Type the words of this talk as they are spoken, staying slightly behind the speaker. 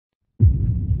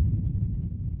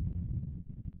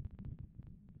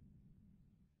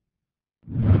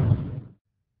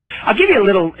I'll give you a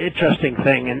little interesting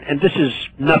thing, and this is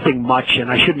nothing much,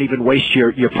 and I shouldn't even waste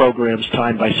your program's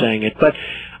time by saying it, but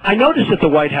I noticed at the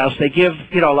White House they give,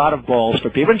 a lot of balls for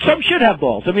people, and some should have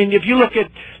balls. I mean, if you look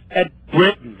at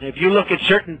Britain, if you look at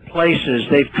certain places,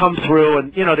 they've come through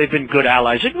and, they've been good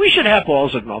allies, and we should have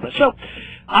balls and all that. So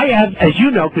I have, as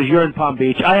you know, because you're in Palm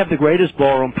Beach, I have the greatest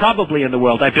ballroom probably in the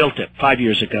world. I built it 5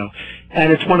 years ago,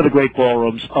 and it's one of the great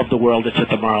ballrooms of the world. It's at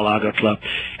the Mar-a-Lago Club.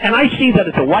 And I see that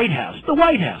at the White House,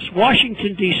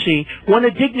 Washington, D.C., when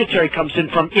a dignitary comes in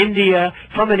from India,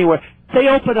 from anywhere, they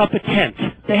open up a tent.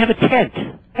 They have a tent.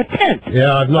 A tent.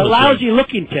 Yeah, I've noticed. A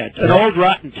lousy-looking tent, an old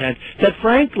rotten tent that,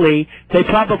 frankly, they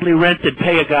probably rent and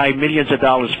pay a guy millions of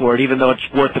dollars for it, even though it's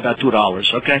worth about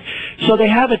 $2, okay? So they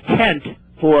have a tent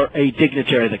for a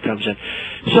dignitary that comes in.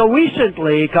 So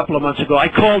recently, a couple of months ago, I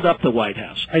called up the White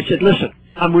House. I said, listen,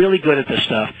 I'm really good at this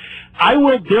stuff. I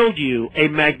will build you a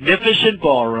magnificent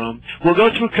ballroom. We'll go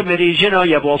through committees. You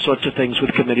have all sorts of things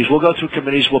with committees. We'll go through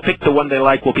committees. We'll pick the one they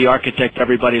like. We'll be architect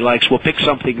everybody likes. We'll pick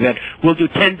something that we'll do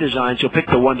 10 designs. You'll pick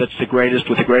the one that's the greatest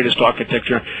with the greatest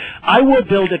architecture. I will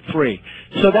build it free.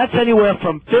 So that's anywhere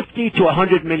from $50 to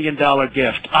 $100 million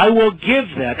gift. I will give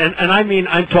that. And I mean,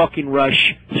 I'm talking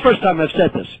Rush. It's the first time I've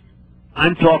said this.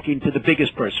 I'm talking to the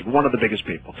biggest person, one of the biggest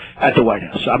people at the White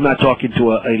House. I'm not talking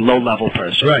to a low-level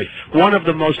person. Right. One of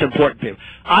the most important people.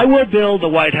 I will build the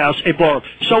White House a ballroom.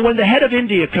 So when the head of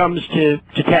India comes to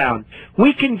town,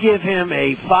 we can give him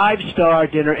a 5-star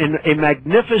dinner in a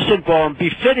magnificent ballroom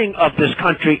befitting of this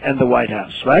country and the White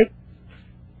House, right?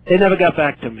 They never got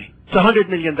back to me. It's a $100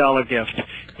 million gift.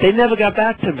 They never got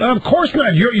back to me. Of course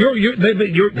not.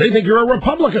 They think you're a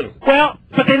Republican. Well,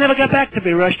 but they never got back to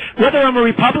me, Rush. Whether I'm a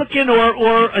Republican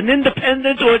or an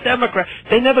independent or a Democrat,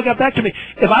 they never got back to me.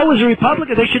 If I was a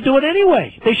Republican, they should do it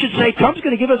anyway. They should say, Trump's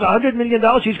going to give us $100 million.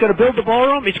 He's going to build the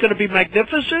ballroom. He's going to be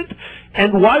magnificent.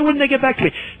 And why wouldn't they get back to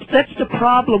me? That's the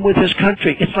problem with this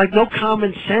country. It's like no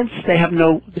common sense. They have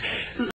no...